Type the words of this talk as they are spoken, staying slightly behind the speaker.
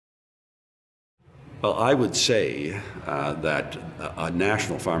Well, I would say that a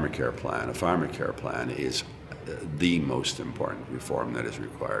national Pharmacare plan, is the most important reform that is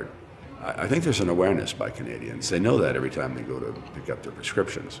required. I think there's an awareness by Canadians. They know that every time they go to pick up their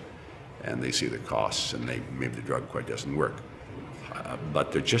prescriptions and they see the costs and maybe the drug quite doesn't work.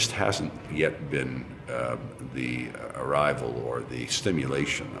 But there just hasn't yet been the arrival or the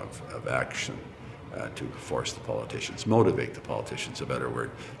stimulation of action to force the politicians, motivate the politicians, a better word,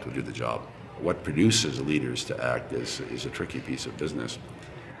 to do the job. What produces leaders to act is a tricky piece of business.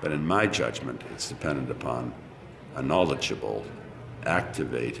 But in my judgment, it's dependent upon a knowledgeable,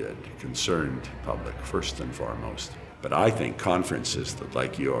 activated, concerned public, first and foremost. But I think conferences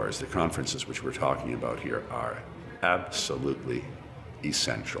like yours, the conferences which we're talking about here, are absolutely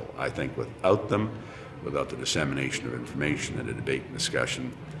essential. I think without them, without the dissemination of information and a debate and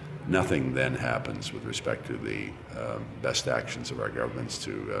discussion, nothing then happens with respect to the best actions of our governments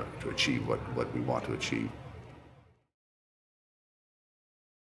to achieve what we want to achieve.